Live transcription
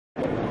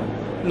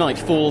Night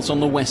falls on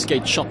the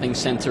Westgate shopping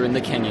centre in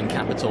the Kenyan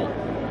capital.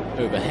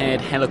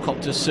 Overhead,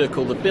 helicopters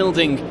circle the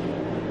building.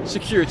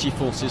 Security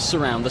forces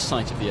surround the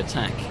site of the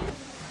attack.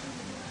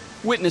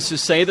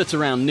 Witnesses say that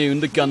around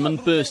noon the gunman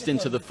burst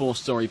into the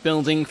four-storey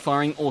building,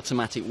 firing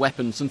automatic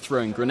weapons and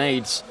throwing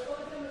grenades.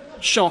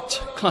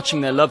 Shocked,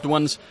 clutching their loved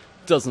ones,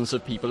 dozens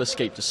of people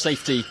escape to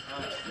safety,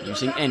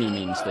 using any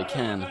means they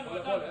can.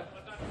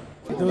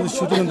 There was a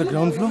shooting on the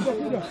ground floor,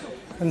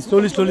 and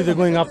slowly they're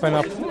going up and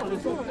up.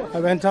 I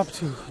went up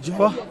to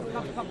Java,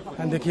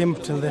 and they came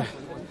till there.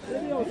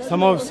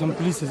 Somehow some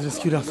police has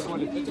rescued us.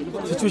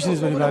 The situation is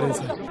very bad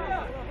inside.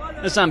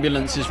 As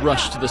ambulances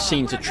rushed to the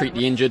scene to treat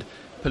the injured,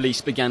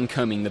 police began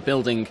combing the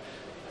building.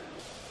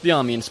 The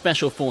Army and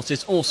Special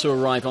Forces also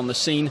arrive on the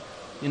scene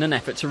in an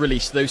effort to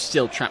release those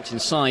still trapped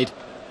inside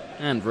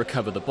and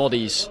recover the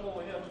bodies.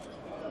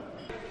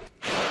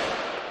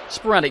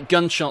 Sporadic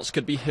gunshots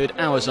could be heard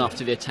hours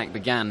after the attack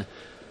began.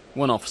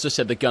 One officer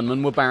said the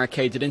gunmen were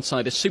barricaded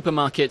inside a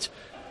supermarket.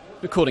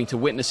 According to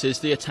witnesses,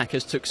 the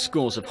attackers took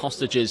scores of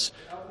hostages.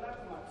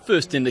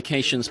 First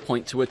indications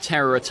point to a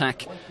terror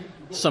attack.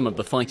 Some of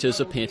the fighters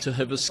appear to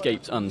have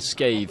escaped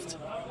unscathed.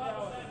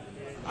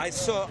 I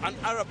saw an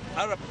Arab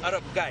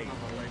guy,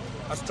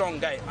 a strong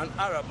guy, an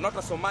Arab, not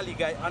a Somali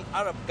guy, an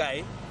Arab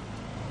guy,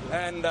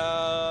 and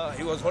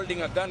he was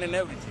holding a gun and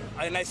everything.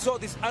 And I saw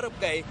this Arab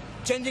guy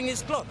changing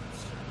his clothes.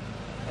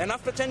 And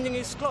after changing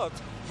his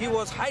clothes, he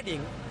was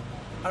hiding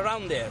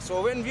around there.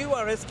 So when we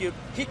were rescued,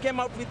 he came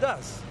out with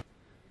us.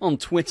 On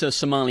Twitter,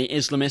 Somali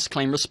Islamists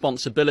claim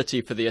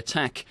responsibility for the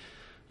attack.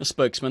 A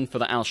spokesman for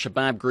the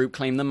Al-Shabaab group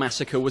claimed the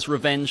massacre was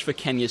revenge for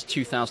Kenya's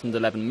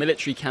 2011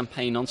 military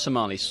campaign on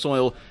Somali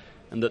soil,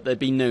 and that there'd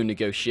be no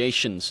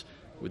negotiations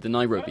with the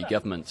Nairobi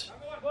government.